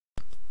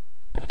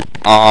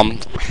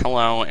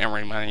Hello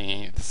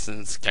everybody, this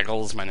is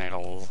Giggles my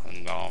Niggles,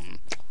 and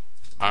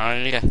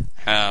I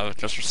have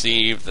just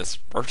received this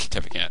birth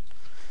certificate,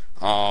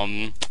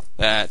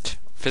 that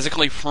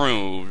physically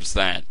proves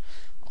that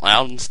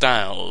Louden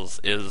Styles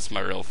is my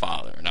real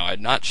father. Now,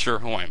 I'm not sure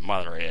who my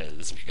mother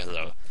is, because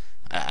of,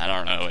 I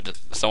don't know,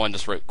 someone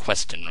just wrote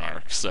question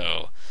marks,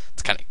 so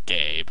it's kinda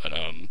gay, but,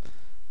 and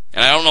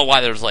I don't know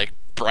why there's, like,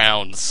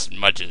 brown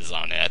smudges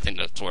on it. I think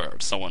that's where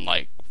someone,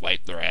 like,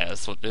 wiped their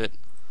ass with it.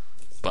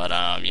 But,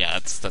 yeah,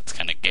 that's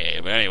kind of gay.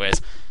 But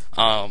anyways,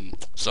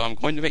 so I'm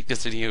going to make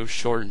this video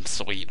short and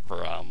sweet for,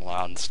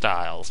 Louden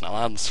Styles. Now,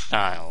 Louden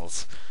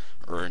Styles,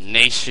 or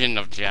Nation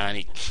of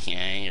Johnny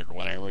K, or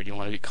whatever you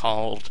want to be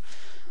called,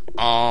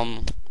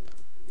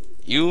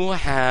 you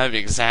have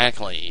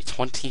exactly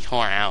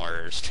 24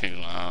 hours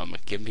to,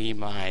 give me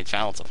my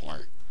child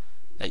support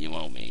that you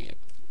owe me.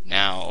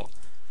 Now,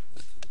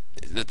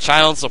 the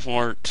child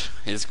support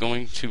is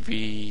going to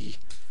be,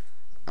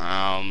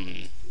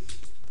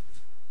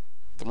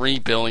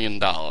 $3 billion.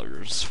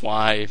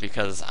 Why?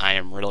 Because I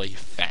am really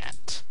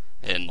fat.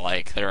 And,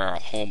 like, there are a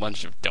whole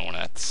bunch of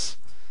donuts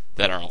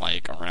that are,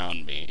 like,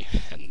 around me.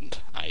 And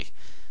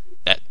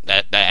that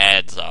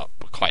adds up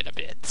quite a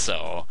bit.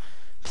 So,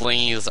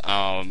 please,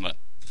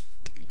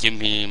 give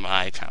me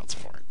my child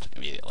support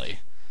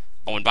immediately.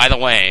 Oh, and by the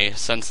way,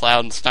 since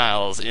Louden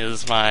Styles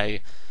is my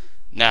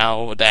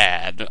now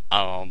dad,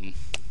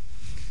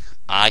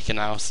 I can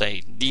now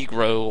say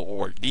Negro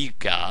or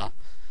Nigga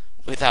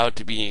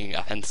without being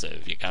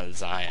offensive,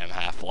 because I am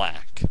half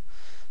black.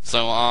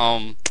 So,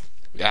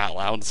 yeah,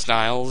 Loud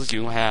Styles,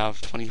 you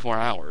have 24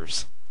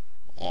 hours,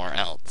 or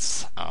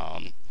else.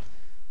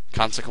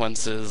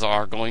 Consequences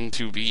are going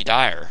to be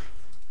dire.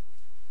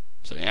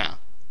 So, yeah,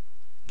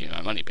 give me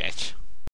my money, bitch.